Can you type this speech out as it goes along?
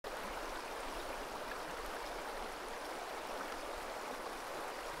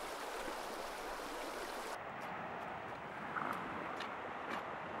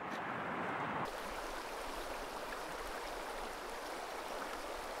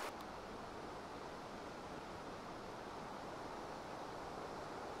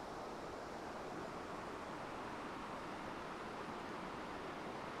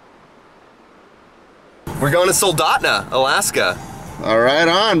We're going to Soldotna, Alaska. All right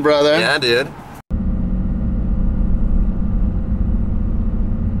on, brother. Yeah, dude.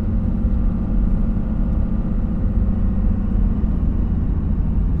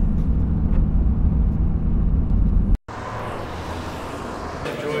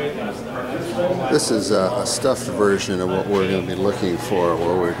 This is a stuffed version of what we're going to be looking for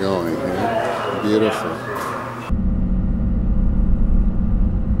where we're going. Yeah? Beautiful.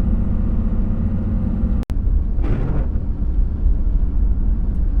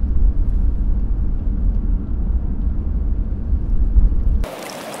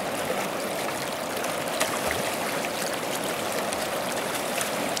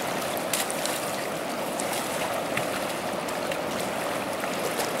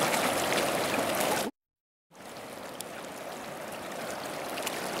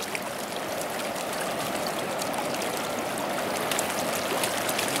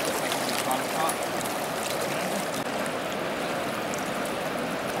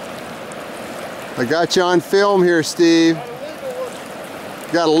 I got you on film here, Steve.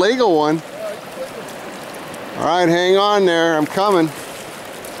 Got a legal one. All right, hang on there. I'm coming.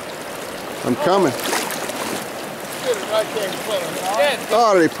 I'm coming.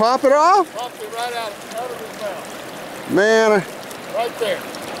 Oh, did he pop it off? Popped it right out of his mouth. Man, Right there.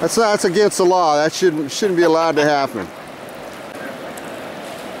 that's against the law. That shouldn't be allowed to happen.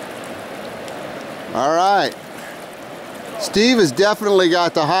 All right. Steve has definitely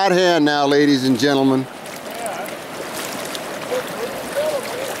got the hot hand now, ladies and gentlemen.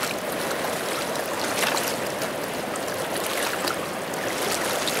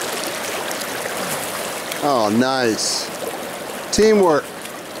 Oh, nice. Teamwork.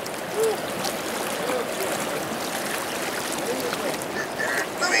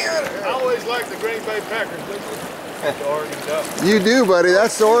 I always like the Green Bay Packers. The Oregon Ducks. You do, buddy.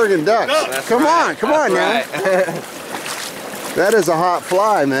 That's the Oregon Ducks. Ducks. Come on now. That is a hot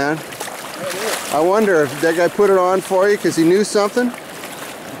fly, man. I wonder if that guy put it on for you because he knew something.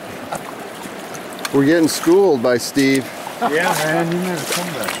 We're getting schooled by Steve. Yeah, man, you never come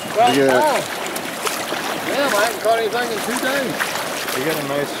back. Look at that. Damn, I haven't caught anything in 2 days. You got a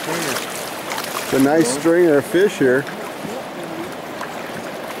nice stringer. It's a nice stringer of fish here.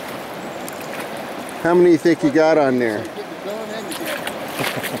 How many do you think you got on there?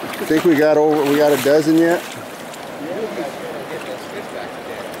 Think we got a dozen yet?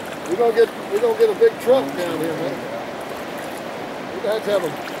 We're gonna get a big truck down here, man. We're gonna have to have a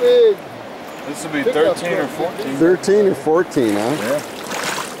big. This will be 13 or 14. 13 or 14, huh? Yeah.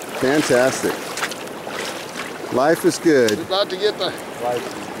 Fantastic. Life is good. We're about to get the. Life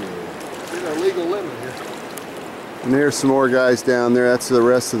is good. Get our legal limit here. And there's some more guys down there. That's the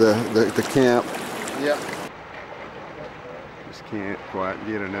rest of the camp. Yep. Just can't quite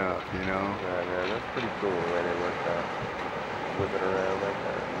get enough, you know. Yeah, man, that's pretty cool the way they work that. Whip it around like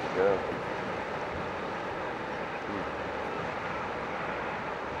that. Let's go.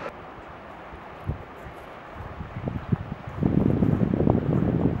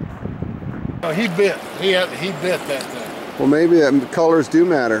 Oh, he bit. He bit that thing. Well, maybe the colors do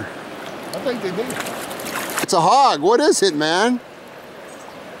matter. I think they do. It's a hog. What is it, man?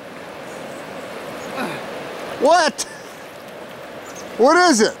 What? What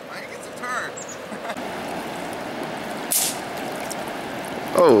is it? I think it's a turd.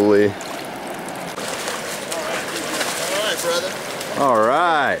 Holy. All right, brother. All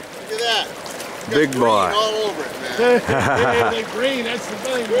right. Look at that. It's got Big green boy. all over it, man. Yeah, they green. That's the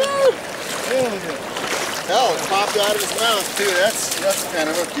thing, man. Hell yeah. Hell, it popped out of his mouth too. That's the kind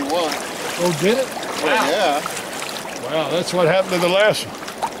of hook you want. Oh, did it? Wow. Yeah. Wow, that's what happened to the last one.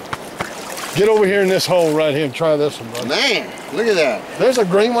 Get over here in this hole right here and try this one, brother. Man, look at that. There's a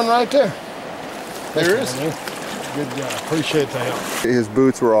green one right there. There is. Good job. Appreciate the help. His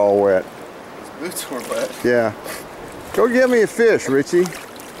boots were all wet. His boots were wet. Yeah. Go get me a fish, Richie.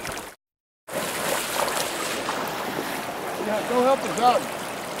 Yeah, go help us out,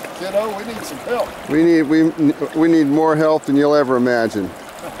 kiddo. We need some help. We need more help than you'll ever imagine.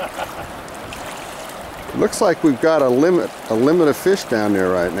 Looks like we've got a limit of fish down there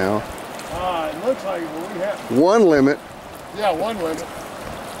right now. It looks like we have. One limit. Yeah, one limit.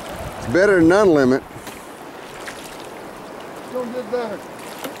 It's better than none limit. It's gonna get better.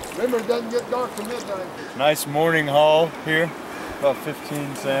 Remember, it doesn't get dark till midnight. Nice morning haul here. About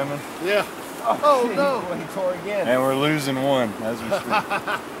 15 salmon. Yeah. Oh no! Wait for again. And we're losing one as we speak.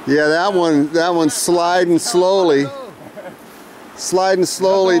 Yeah, that one's sliding slowly. Sliding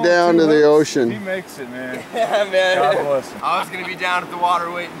slowly down to the He ocean. makes it, man. Yeah, man. God bless him. I was going to be down at the water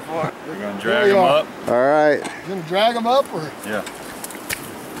waiting for it. We're going to drag him up. All right. You gonna drag them up or? Yeah.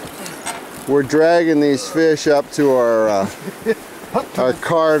 We're dragging these fish up to our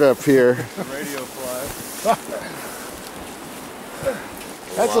cart up here. Radio fly.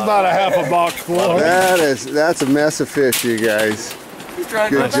 That's about a half a box full. That's a mess of fish, you guys.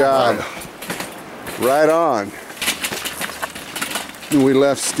 Good job. Right on. We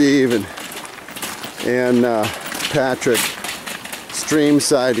left Steve and Patrick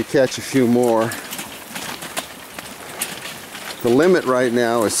streamside to catch a few more. The limit right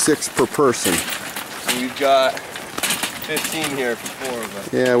now is 6 per person. So we've got 15 here for 4 of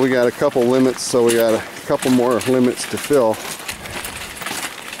us. Yeah, we got a couple limits, so we got a couple more limits to fill.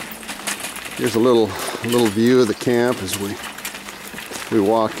 Here's a little view of the camp as we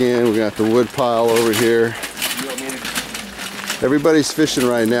walk in. We got the wood pile over here. Everybody's fishing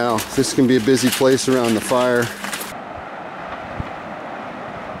right now. This can be a busy place around the fire.